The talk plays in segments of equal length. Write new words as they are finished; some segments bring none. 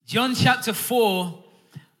John chapter 4,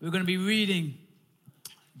 we're going to be reading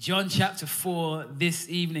John chapter 4 this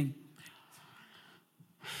evening.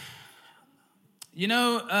 You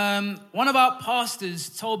know, one of our pastors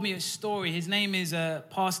told me a story. His name is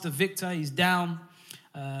Pastor Victor. He's down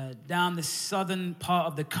the southern part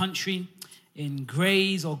of the country in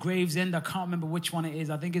Grays or Gravesend. I can't remember which one it is.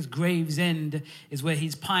 I think it's Gravesend is where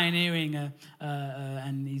he's pioneering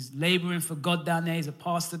and he's laboring for God down there. He's a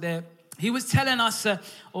pastor there. He was telling us,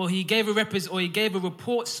 he gave a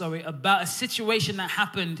report, about a situation that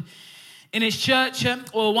happened in his church.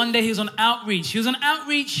 Or one day he was on outreach. He was on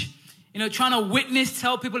outreach, trying to witness,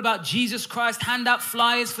 tell people about Jesus Christ, hand out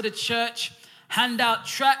flyers for the church, hand out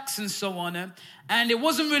tracts and so on. And it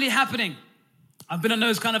wasn't really happening. I've been on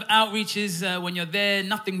those kind of outreaches when you're there,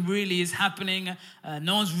 nothing really is happening.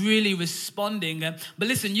 No one's really responding. But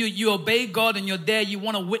listen, you obey God and you're there. You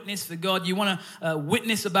want to witness for God. You want to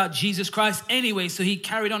witness about Jesus Christ anyway. So he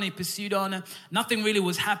carried on, he pursued on. Nothing really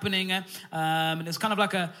was happening. And it's kind of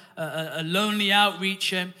like a lonely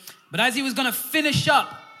outreach. But as he was going to finish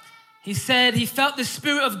up, he said he felt the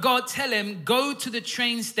Spirit of God tell him, go to the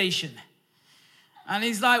train station. And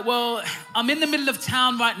he's like, well, I'm in the middle of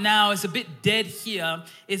town right now. It's a bit dead here.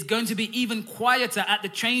 It's going to be even quieter at the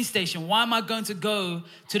train station. Why am I going to go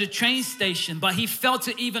to the train station? But he felt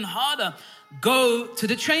it even harder. Go to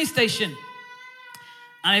the train station.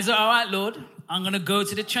 And he's like, all right, Lord, I'm going to go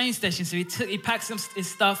to the train station. So he packs his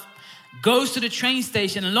stuff, goes to the train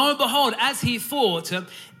station. And lo and behold, as he thought,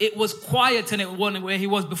 it was quieter than it wasn't where he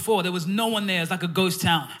was before. There was no one there. It's like a ghost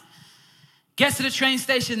town. Gets to the train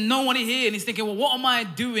station, no one here, and he's thinking, well, what am I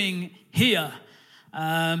doing here?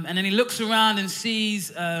 And then he looks around and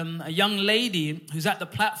sees a young lady who's at the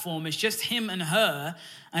platform. It's just him and her.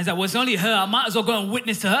 And he's like, well, it's only her. I might as well go and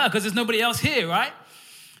witness to her because there's nobody else here, right?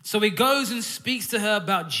 So he goes and speaks to her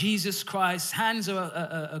about Jesus Christ, hands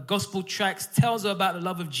her a gospel tract, tells her about the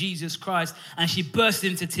love of Jesus Christ, and she bursts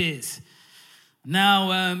into tears.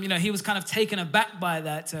 Now, he was kind of taken aback by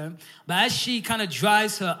that. But as she kind of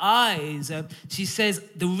dries her eyes, she says,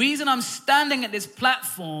 the reason I'm standing at this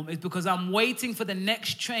platform is because I'm waiting for the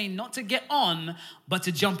next train, not to get on, but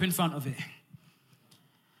to jump in front of it.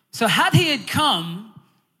 So had he had come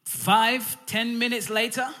 5-10 minutes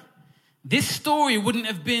later, this story wouldn't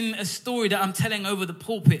have been a story that I'm telling over the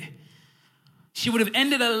pulpit. She would have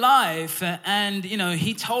ended her life and,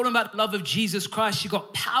 he told him about the love of Jesus Christ. She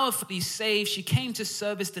got powerfully saved. She came to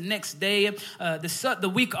service the next day.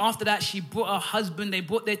 The week after that, she brought her husband. They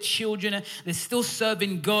brought their children. They're still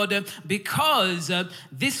serving God because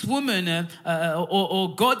this woman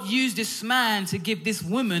or God used this man to give this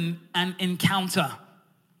woman an encounter.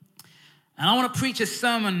 And I want to preach a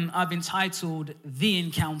sermon I've entitled, The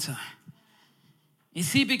Encounter. You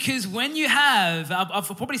see, because when you have, I've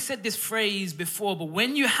probably said this phrase before, but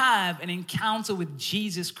when you have an encounter with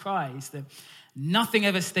Jesus Christ, nothing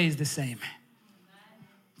ever stays the same.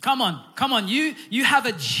 Come on. You have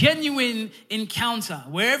a genuine encounter,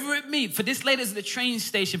 wherever it may be. For this lady, it's at the train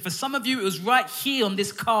station. For some of you, it was right here on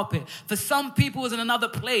this carpet. For some people, it was in another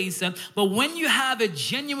place. But when you have a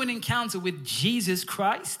genuine encounter with Jesus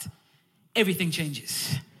Christ, everything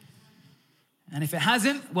changes. And if it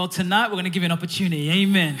hasn't, well, tonight we're going to give you an opportunity.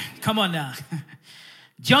 Amen. Come on now.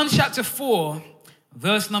 John chapter 4,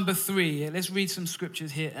 verse number 3. Let's read some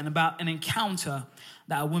scriptures here and about an encounter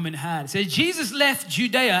that a woman had. It says, Jesus left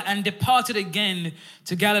Judea and departed again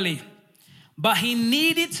to Galilee. But he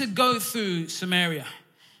needed to go through Samaria.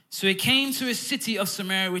 So he came to a city of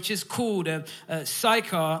Samaria, which is called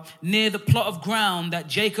Sychar, near the plot of ground that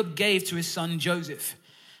Jacob gave to his son Joseph.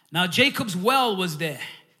 Now Jacob's well was there.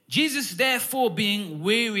 Jesus, therefore, being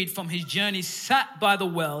wearied from his journey, sat by the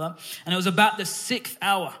well, and it was about the 6th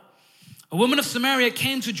hour. A woman of Samaria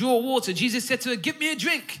came to draw water. Jesus said to her, give me a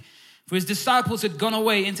drink, for his disciples had gone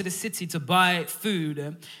away into the city to buy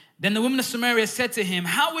food. Then the woman of Samaria said to him,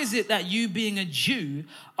 how is it that you, being a Jew,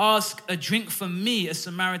 ask a drink from me, a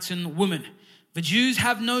Samaritan woman? The Jews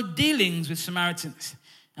have no dealings with Samaritans.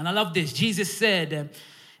 And I love this. Jesus said,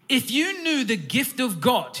 if you knew the gift of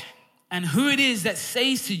God, and who it is that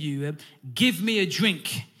says to you, give me a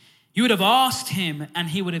drink, you would have asked him and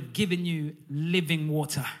he would have given you living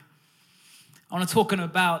water. I want to talk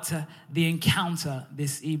about the encounter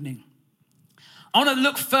this evening. I want to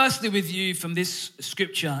look firstly with you from this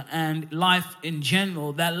scripture and life in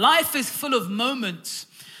general, that life is full of moments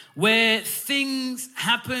where things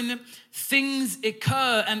happen, things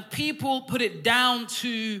occur, and people put it down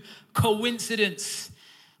to coincidence.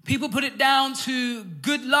 People put it down to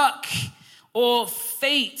good luck or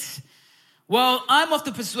fate. Well, I'm of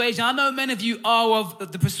the persuasion, I know many of you are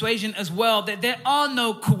of the persuasion as well, that there are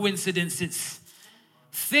no coincidences.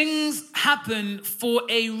 things happen for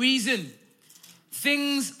a reason.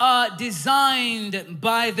 Things are designed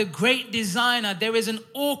by the great designer. There is an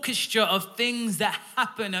orchestra of things that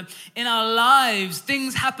happen in our lives.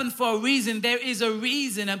 Things happen for a reason. There is a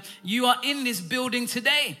reason you are in this building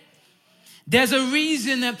today. There's a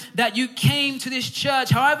reason that you came to this church.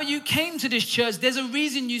 However you came to this church, there's a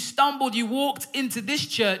reason you stumbled, you walked into this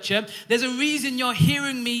church. There's a reason you're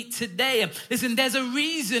hearing me today. Listen, there's a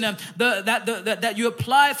reason that you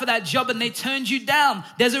applied for that job and they turned you down.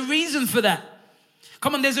 There's a reason for that.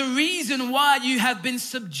 Come on, there's a reason why you have been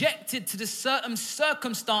subjected to the certain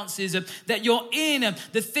circumstances that you're in,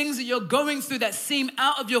 the things that you're going through that seem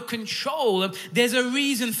out of your control. There's a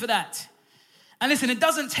reason for that. And listen, it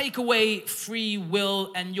doesn't take away free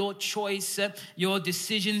will and your choice, your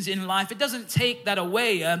decisions in life. It doesn't take that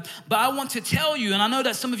away. But I want to tell you, and I know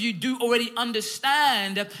that some of you do already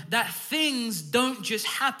understand, that things don't just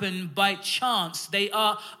happen by chance. They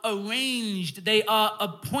are arranged. They are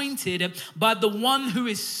appointed by the one who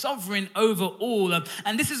is sovereign over all.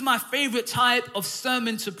 And this is my favorite type of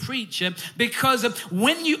sermon to preach, because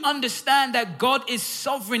when you understand that God is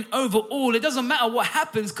sovereign over all, it doesn't matter what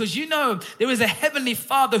happens, because you know there is a Heavenly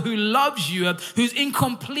Father who loves you, who's in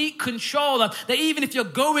complete control, that even if you're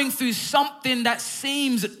going through something that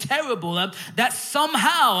seems terrible, that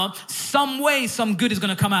somehow, some way, some good is going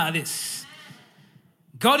to come out of this.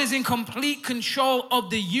 God is in complete control of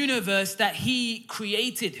the universe that he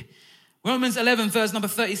created. Romans 11 verse number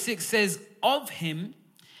 36 says, of him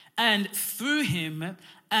and through him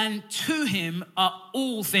and to him are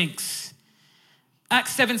all things.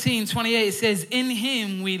 Acts 17:28 says, in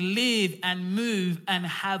him we live and move and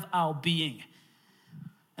have our being.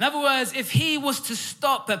 In other words, if he was to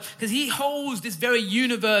stop, because he holds this very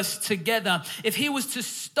universe together, if he was to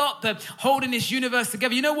stop holding this universe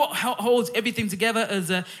together, you know what holds everything together as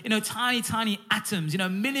tiny, tiny atoms,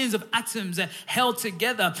 millions of atoms held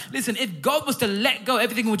together. Listen, if God was to let go,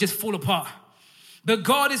 everything would just fall apart. But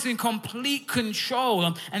God is in complete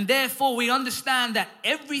control, and therefore we understand that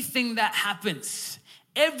everything that happens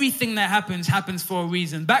happens for a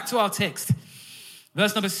reason. Back to our text.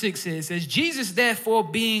 Verse number 6 here, it says, Jesus therefore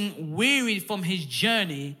being wearied from his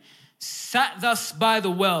journey, sat thus by the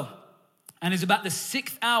well. And it's about the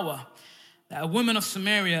 6th hour that a woman of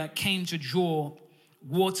Samaria came to draw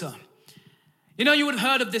water. You know, you would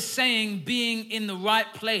have heard of this saying, being in the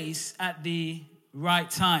right place at the right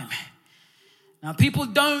time. Now, people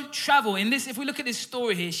don't travel. If we look at this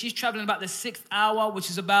story here, she's traveling about the 6th hour, which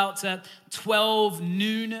is about 12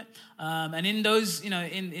 noon. And in those,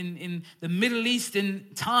 in the Middle Eastern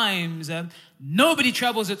times, nobody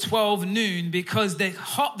travels at 12 noon because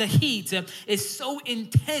the heat is so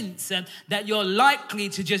intense that you're likely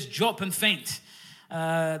to just drop and faint.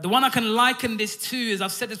 The one I can liken this to is,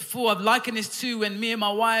 I've said this before, I've likened this to when me and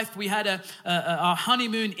my wife, we had our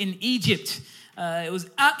honeymoon in Egypt. It was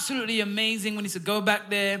absolutely amazing. We need to go back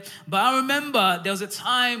there. But I remember there was a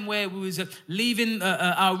time where we was leaving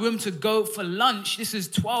our room to go for lunch. This is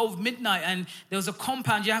 12 midnight, and there was a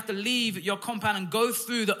compound. You have to leave your compound and go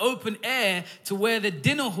through the open air to where the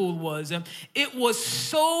dinner hall was. It was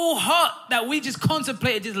so hot that we just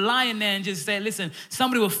contemplated just lying there and just saying, listen,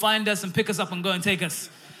 somebody will find us and pick us up and go and take us.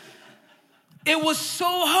 It was so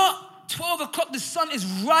hot. 12 o'clock, the sun is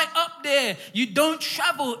right up there. You don't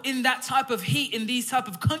travel in that type of heat in these type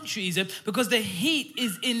of countries because the heat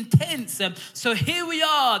is intense. So here we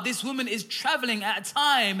are. This woman is traveling at a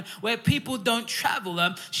time where people don't travel.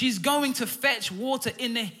 She's going to fetch water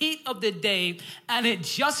in the heat of the day, and it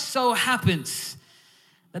just so happens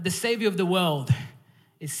that the Savior of the world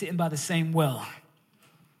is sitting by the same well.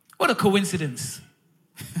 What a coincidence.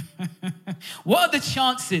 What are the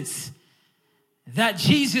chances that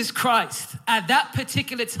Jesus Christ, at that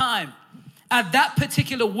particular time, at that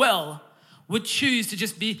particular well, would choose to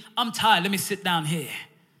just be, I'm tired, let me sit down here.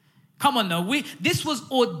 Come on now, this was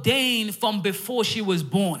ordained from before she was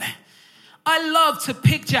born. I love to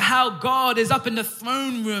picture how God is up in the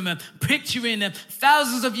throne room and picturing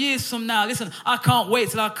thousands of years from now. Listen, I can't wait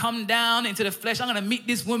till I come down into the flesh. I'm going to meet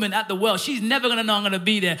this woman at the well. She's never going to know I'm going to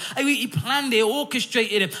be there. He planned it,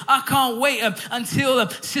 orchestrated it. I can't wait until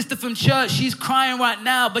a sister from church, she's crying right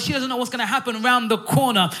now, but she doesn't know what's going to happen around the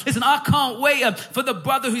corner. Listen, I can't wait for the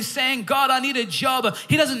brother who's saying, God, I need a job.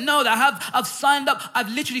 He doesn't know that I've signed up. I've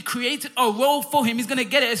literally created a role for him. He's going to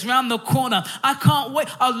get it. It's around the corner. I can't wait.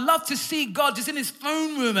 I'd love to see God just in his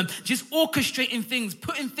throne room and just orchestrating things,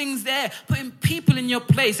 putting things there, putting people in your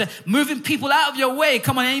place, moving people out of your way.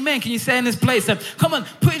 Come on, amen. Can you say in this place? Come on,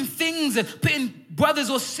 putting things, putting brothers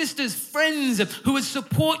or sisters, friends who would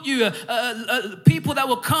support you, people that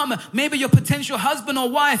will come, maybe your potential husband or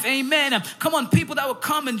wife, amen. Come on, people that will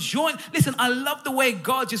come and join. Listen, I love the way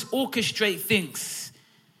God just orchestrates things.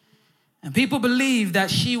 And people believe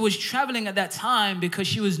that she was traveling at that time because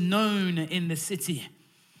she was known in the city.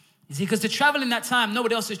 You see, because to travel in that time,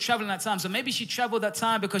 nobody else is traveling that time. So maybe she traveled that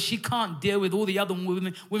time because she can't deal with all the other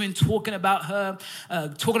women talking about her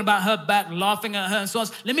back, laughing at her and so on.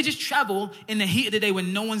 Let me just travel in the heat of the day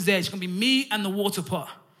when no one's there. It's going to be me and the water pot.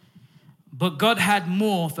 But God had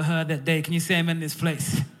more for her that day. Can you say amen in this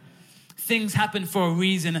place? Things happen for a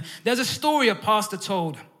reason. There's a story a pastor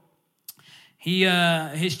told.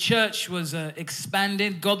 His church was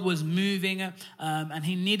expanded, God was moving, and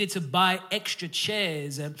he needed to buy extra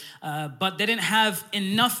chairs, but they didn't have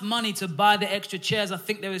enough money to buy the extra chairs. I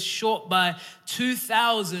think they were short by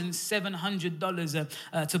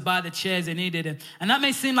 $2,700 to buy the chairs they needed. And that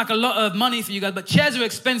may seem like a lot of money for you guys, but chairs are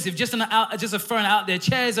expensive. Just a throwing out there.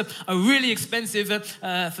 Chairs are really expensive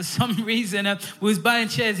for some reason. We was buying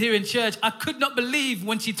chairs here in church. I could not believe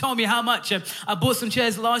when she told me how much. I bought some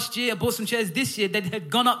chairs last year. I bought some chairs this year. They had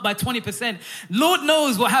gone up by 20%. Lord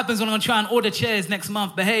knows what happens when I'm going to try and order chairs next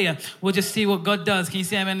month. But hey, we'll just see what God does. Can you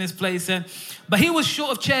see him in this place? But he was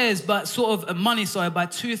short of chairs, but money, by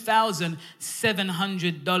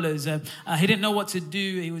 $2,700. He didn't know what to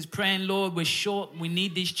do. He was praying, Lord, we're short. We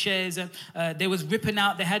need these chairs. They was ripping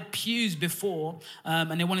out. They had pews before,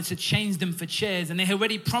 and they wanted to change them for chairs. And they had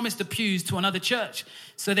already promised the pews to another church.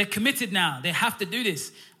 So they're committed now. They have to do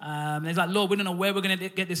this. They're like, Lord, we don't know where we're going to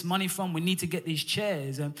get this money from. We need to get these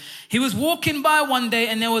chairs. He was walking by one day,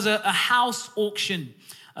 and there was a house auction.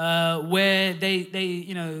 Where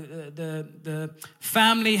the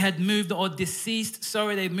family had moved or deceased.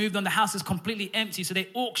 They moved on. The house is completely empty. So they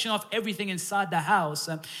auction off everything inside the house.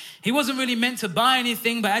 He wasn't really meant to buy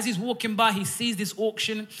anything, but as he's walking by, he sees this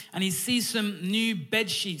auction and he sees some new bed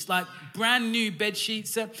sheets, like brand new bed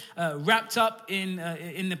sheets, wrapped up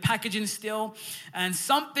in the packaging still. And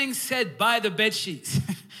something said, buy the bed sheets.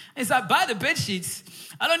 It's like, buy the bed sheets?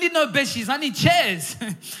 I don't need no bed sheets. I need chairs.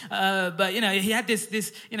 But, he had this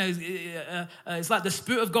it's like the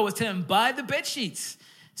Spirit of God was telling him, buy the bed sheets.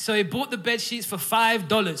 So he bought the bed sheets for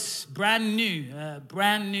 $5,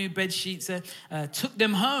 brand new bed sheets. Took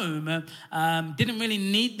them home. Didn't really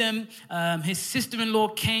need them. His sister-in-law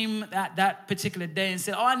came that particular day and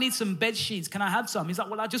said, I need some bed sheets. Can I have some? He's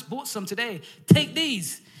like, well, I just bought some today. Take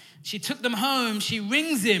these. She took them home. She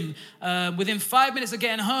rings him within 5 minutes of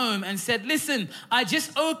getting home and said, listen, I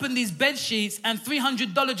just opened these bed sheets and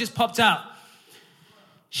 $300 just popped out.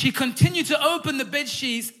 She continued to open the bed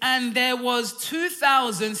sheets and there was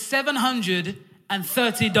 $2,730.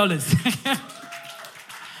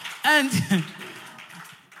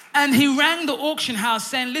 And he rang the auction house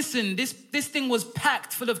saying, listen, this thing was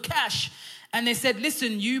packed full of cash. And they said,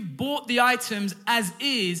 listen, you bought the items as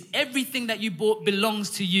is. Everything that you bought belongs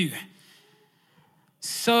to you.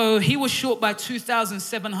 So he was short by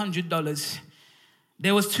 $2,700.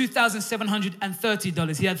 There was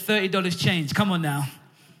 $2,730. He had $30 change. Come on now.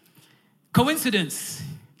 Coincidence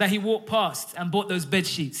that he walked past and bought those bed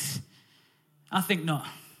sheets? I think not.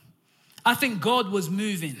 I think God was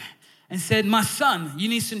moving and said, my son, you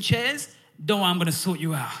need some chairs? Don't worry, I'm going to sort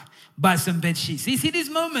you out. Buy some bed sheets. You see, these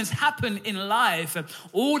moments happen in life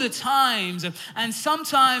all the times, and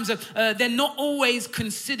sometimes they're not always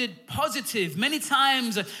considered positive. Many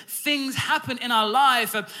times things happen in our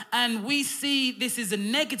life and we see this is a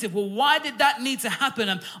negative. Well, why did that need to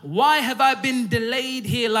happen? Why have I been delayed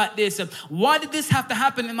here like this? Why did this have to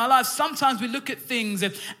happen in my life? Sometimes we look at things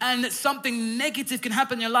and something negative can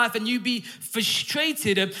happen in your life and you be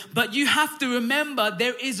frustrated, but you have to remember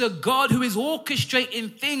there is a God who is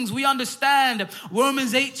orchestrating things. We understand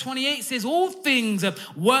Romans 8:28 says all things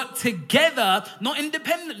work together, not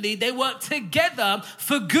independently. They work together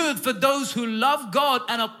for good for those who love God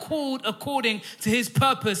and are called according to his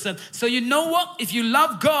purpose. So you know what? If you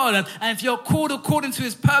love God and if you're called according to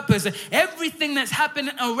his purpose, everything that's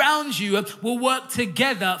happening around you will work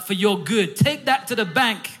together for your good. Take that to the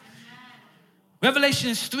bank.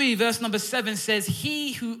 Revelation 3 verse number 7 says,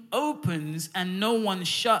 he who opens and no one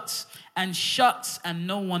shuts, and shuts and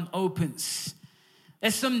no one opens.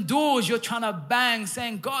 There's some doors you're trying to bang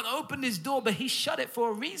saying, God, open this door, but he shut it for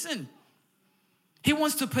a reason. He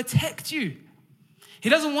wants to protect you. He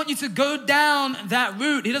doesn't want you to go down that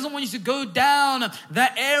route. He doesn't want you to go down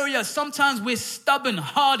that area. Sometimes we're stubborn,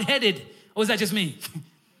 hard-headed. Or is that just me?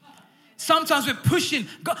 Sometimes we're pushing.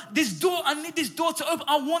 God, this door, I need this door to open.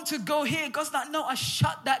 I want to go here. God's like, no, I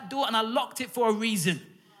shut that door and I locked it for a reason.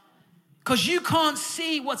 Because you can't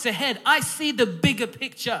see what's ahead. I see the bigger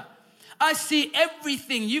picture. I see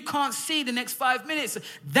everything. You can't see the next 5 minutes.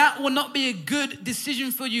 That will not be a good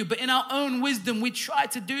decision for you. But in our own wisdom, we try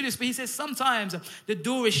to do this. But he says sometimes the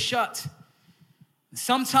door is shut.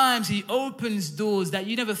 Sometimes he opens doors that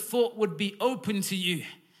you never thought would be open to you.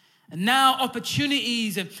 And now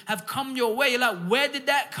opportunities have come your way. You're like, where did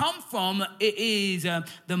that come from? It is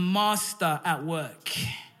the master at work.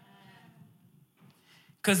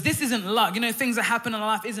 Because this isn't luck. Things that happen in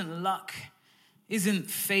life isn't luck, isn't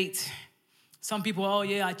fate. Some people, oh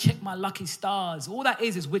yeah, I checked my lucky stars. All that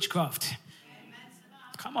is witchcraft.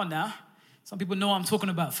 Come on now. Some people know what I'm talking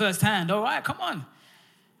about firsthand. All right, come on.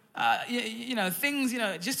 Things,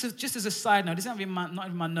 just as a side note, this isn't even not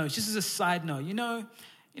even my notes, just as a side note,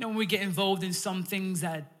 when we get involved in some things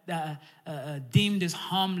that are deemed as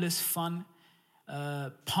harmless fun,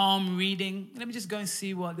 palm reading. Let me just go and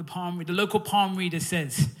see what the local palm reader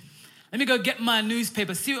says. Let me go get my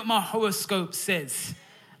newspaper, see what my horoscope says.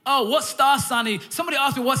 Oh, what star sign are you? Somebody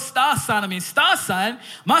asked me what star sign I mean. Star sign?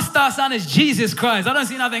 My star sign is Jesus Christ. I don't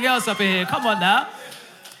see nothing else up in here. Come on now.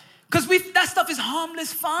 Because that stuff is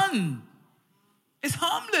harmless fun. It's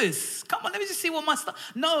harmless. Come on, let me just see what my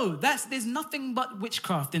stuff... No, there's nothing but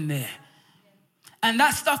witchcraft in there. And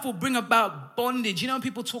that stuff will bring about bondage.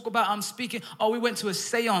 People talk about, I'm speaking, we went to a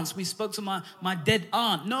seance. We spoke to my dead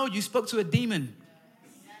aunt. No, you spoke to a demon.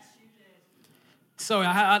 Sorry,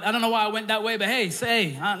 I don't know why I went that way, but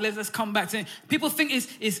hey, let's come back to it. People think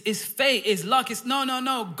it's fate, it's luck.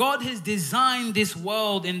 No. God has designed this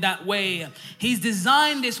world in that way. He's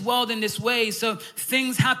designed this world in this way, so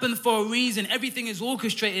things happen for a reason. Everything is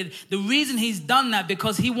orchestrated. The reason he's done that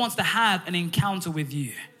because he wants to have an encounter with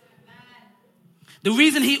you. The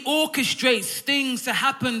reason he orchestrates things to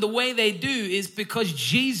happen the way they do is because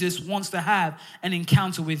Jesus wants to have an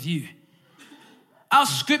encounter with you. Our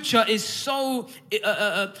scripture is so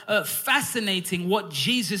fascinating what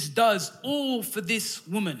Jesus does all for this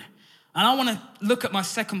woman. And I want to look at my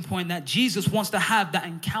second point, that Jesus wants to have that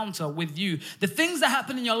encounter with you. The things that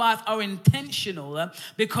happen in your life are intentional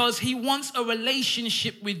because he wants a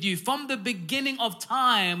relationship with you. From the beginning of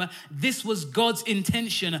time, this was God's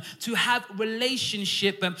intention, to have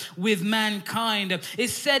relationship with mankind. It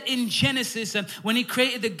said in Genesis, when he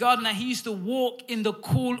created the garden, that he used to walk in the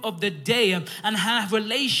cool of the day and have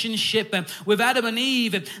relationship with Adam and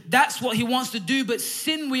Eve. That's what he wants to do. But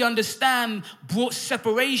sin, we understand, brought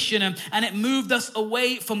separation and it moved us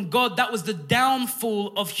away from God. That was the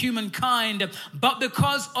downfall of humankind. But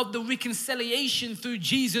because of the reconciliation through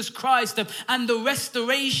Jesus Christ and the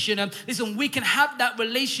restoration, listen, we can have that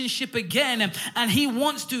relationship again. And he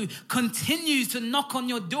wants to continue to knock on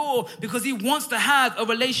your door because he wants to have a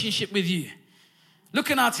relationship with you. Look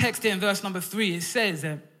in our text here in verse number 3. It says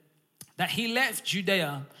that he left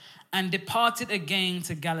Judea and departed again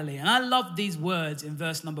to Galilee. And I love these words in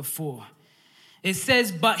verse number 4. It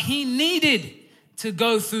says, but he needed to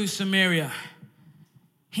go through Samaria.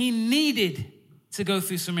 He needed to go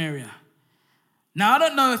through Samaria. Now, I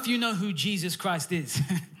don't know if you know who Jesus Christ is.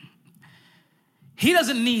 He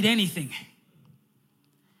doesn't need anything.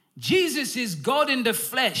 Jesus is God in the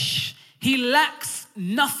flesh. He lacks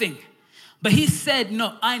nothing. But he said,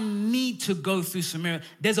 no, I need to go through Samaria.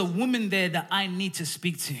 There's a woman there that I need to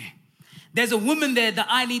speak to. There's a woman there that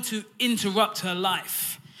I need to interrupt her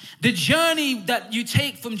life. The journey that you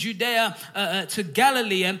take from Judea to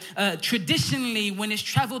Galilee, traditionally, when it's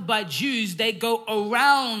traveled by Jews, they go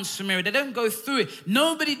around Samaria. They don't go through it.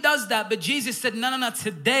 Nobody does that. But Jesus said, no,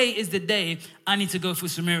 today is the day I need to go through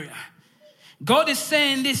Samaria. God is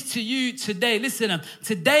saying this to you today. Listen,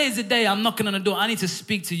 today is the day I'm knocking on the door. I need to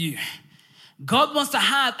speak to you. God wants to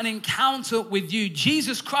have an encounter with you.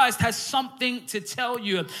 Jesus Christ has something to tell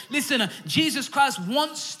you. Listen, Jesus Christ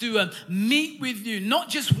wants to meet with you, not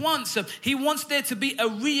just once. He wants there to be a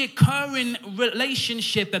reoccurring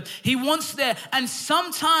relationship. He wants there, and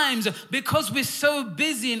sometimes because we're so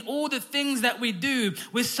busy in all the things that we do,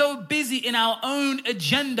 we're so busy in our own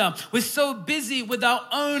agenda, we're so busy with our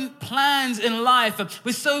own plans in life,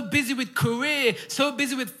 we're so busy with career, so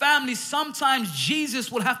busy with family, sometimes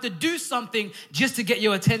Jesus will have to do something just to get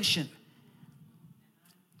your attention.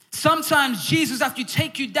 Sometimes Jesus has to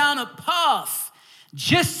take you down a path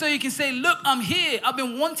just so you can say, look, I'm here. I've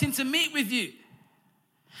been wanting to meet with you.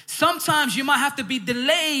 Sometimes you might have to be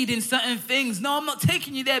delayed in certain things. No, I'm not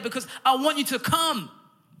taking you there because I want you to come.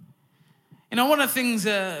 One of the things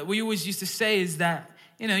we always used to say is that,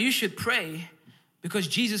 you should pray because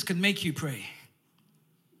Jesus can make you pray.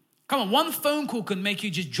 Come on, one phone call can make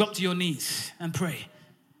you just drop to your knees and pray.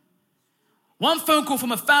 One phone call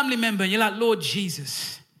from a family member, and you're like, Lord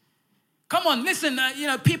Jesus. Come on, listen,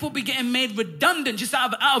 people be getting made redundant just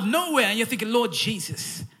out of nowhere, and you're thinking, Lord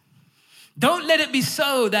Jesus. Don't let it be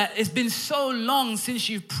so that it's been so long since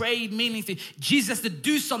you've prayed meaningfully. Jesus has to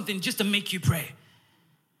do something just to make you pray,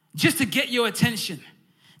 just to get your attention,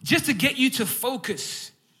 just to get you to focus.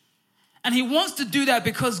 And he wants to do that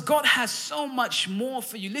because God has so much more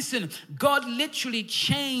for you. Listen, God literally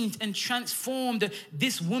changed and transformed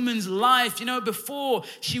this woman's life. You know, before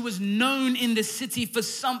she was known in the city for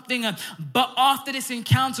something, but after this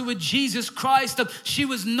encounter with Jesus Christ, she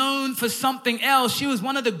was known for something else. She was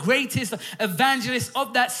one of the greatest evangelists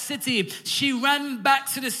of that city. She ran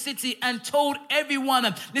back to the city and told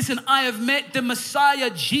everyone, listen, I have met the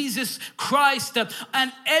Messiah, Jesus Christ.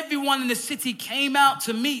 And everyone in the city came out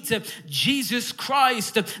to meet Jesus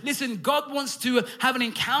Christ. Listen, God wants to have an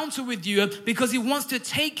encounter with you because he wants to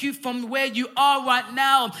take you from where you are right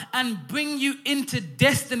now and bring you into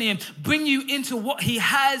destiny and bring you into what he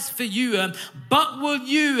has for you. But will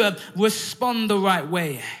you respond the right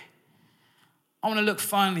way? I want to look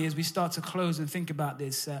finally as we start to close and think about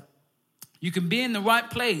this. You can be in the right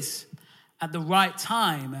place at the right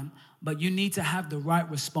time, but you need to have the right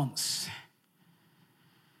response.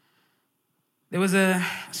 There was a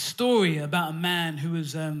story about a man who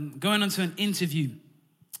was going onto an interview,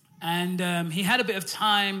 and he had a bit of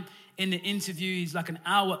time in the interview. He's like an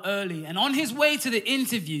hour early, and on his way to the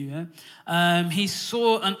interview, he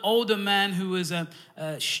saw an older man who was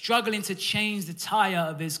struggling to change the tire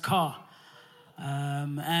of his car.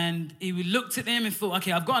 And he looked at him and thought,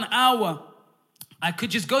 okay, I've got an hour. I could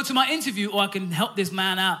just go to my interview, or I can help this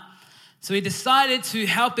man out. So he decided to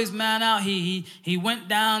help his man out. He went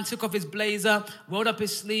down, took off his blazer, rolled up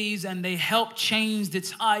his sleeves, and they helped change the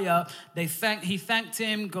tire. He thanked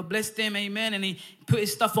him, God blessed him, amen. And he put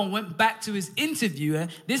his stuff on, went back to his interview.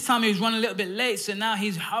 This time he was running a little bit late, so now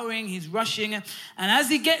he's hurrying, he's rushing. And as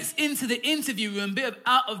he gets into the interview room, a bit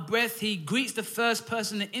out of breath, he greets the first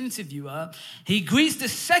person, the interviewer. He greets the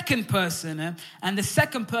second person, and the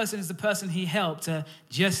second person is the person he helped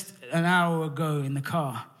just an hour ago in the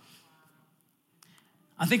car.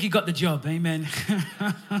 I think he got the job, amen.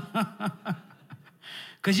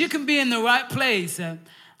 Because you can be in the right place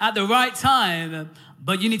at the right time,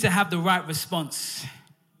 but you need to have the right response.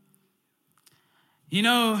 You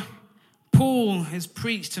know, Paul has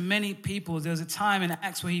preached to many people. There's a time in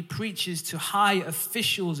Acts where he preaches to high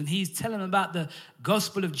officials, and he's telling them about the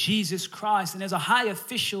gospel of Jesus Christ. And there's a high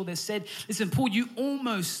official that said, listen, Paul, you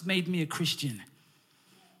almost made me a Christian.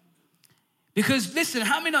 Because, listen,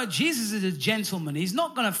 how many know Jesus is a gentleman? He's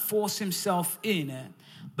not going to force himself in,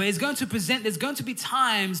 but there's going to be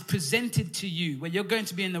times presented to you where you're going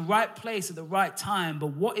to be in the right place at the right time, but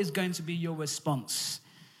what is going to be your response?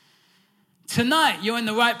 Tonight, you're in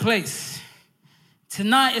the right place.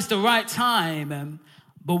 Tonight is the right time,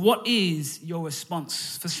 but what is your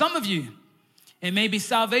response? For some of you, it may be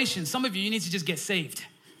salvation. Some of you need to just get saved.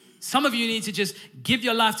 Some of you need to just give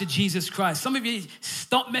your life to Jesus Christ. Some of you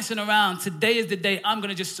stop messing around. Today is the day I'm going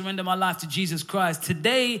to just surrender my life to Jesus Christ.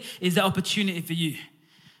 Today is the opportunity for you.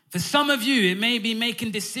 For some of you, it may be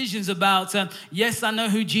making decisions about, yes, I know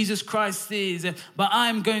who Jesus Christ is, but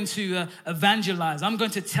I'm going to evangelize. I'm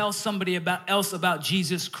going to tell somebody else about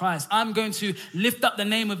Jesus Christ. I'm going to lift up the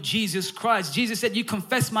name of Jesus Christ. Jesus said, you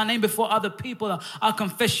confess my name before other people, I'll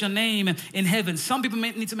confess your name in heaven. Some people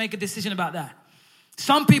need to make a decision about that.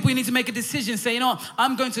 Some people, you need to make a decision, say, you know what,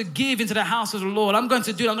 I'm going to give into the house of the Lord. I'm going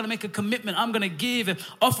to make a commitment. I'm going to give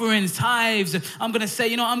offerings, tithes. I'm going to say,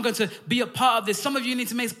 you know, I'm going to be a part of this. Some of you need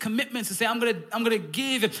to make commitments to say, I'm going to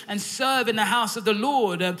give and serve in the house of the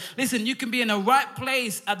Lord. Listen, you can be in the right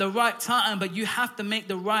place at the right time, but you have to make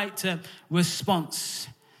the right response.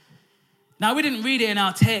 Now, we didn't read it in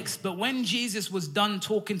our text, but when Jesus was done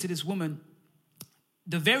talking to this woman,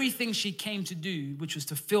 the very thing she came to do, which was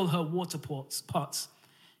to fill her water pots,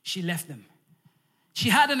 she left them. She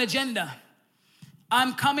had an agenda.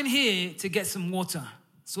 I'm coming here to get some water.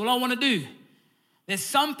 That's all I want to do. There's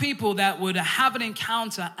some people that would have an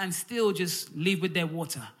encounter and still just leave with their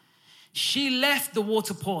water. She left the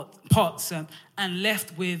water pots and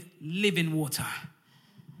left with living water.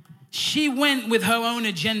 She went with her own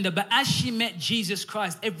agenda, but as she met Jesus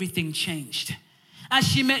Christ, everything changed. As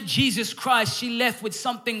she met Jesus Christ, she left with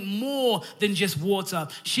something more than just water.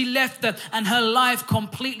 She left and her life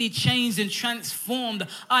completely changed and transformed.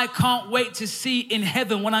 I can't wait to see in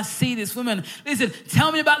heaven when I see this woman. Listen,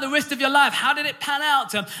 tell me about the rest of your life. How did it pan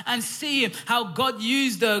out? And see how God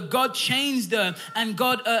used her, God changed her, and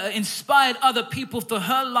God inspired other people for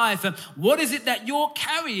her life. What is it that you're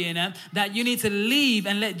carrying that you need to leave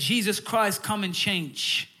and let Jesus Christ come and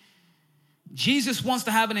change? Jesus wants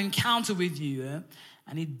to have an encounter with you,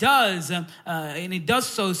 and he does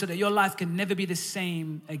so that your life can never be the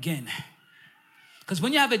same again. Because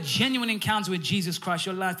when you have a genuine encounter with Jesus Christ,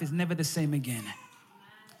 your life is never the same again.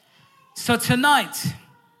 So tonight,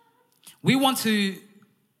 we want to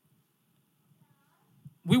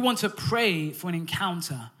pray for an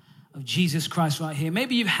encounter of Jesus Christ right here.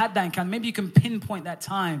 Maybe you've had that encounter. Maybe you can pinpoint that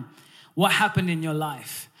time, what happened in your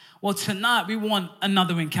life. Well, tonight we want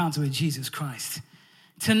another encounter with Jesus Christ.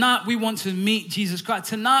 Tonight we want to meet Jesus Christ.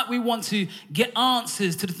 Tonight we want to get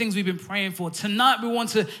answers to the things we've been praying for. Tonight we want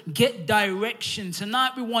to get direction.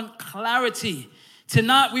 Tonight we want clarity.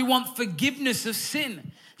 Tonight we want forgiveness of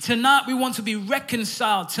sin. Tonight we want to be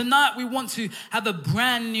reconciled. Tonight we want to have a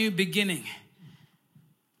brand new beginning.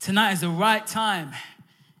 Tonight is the right time.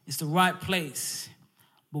 It's the right place.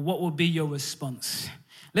 But what will be your response?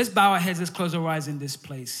 Let's bow our heads. Let's close our eyes in this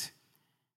place.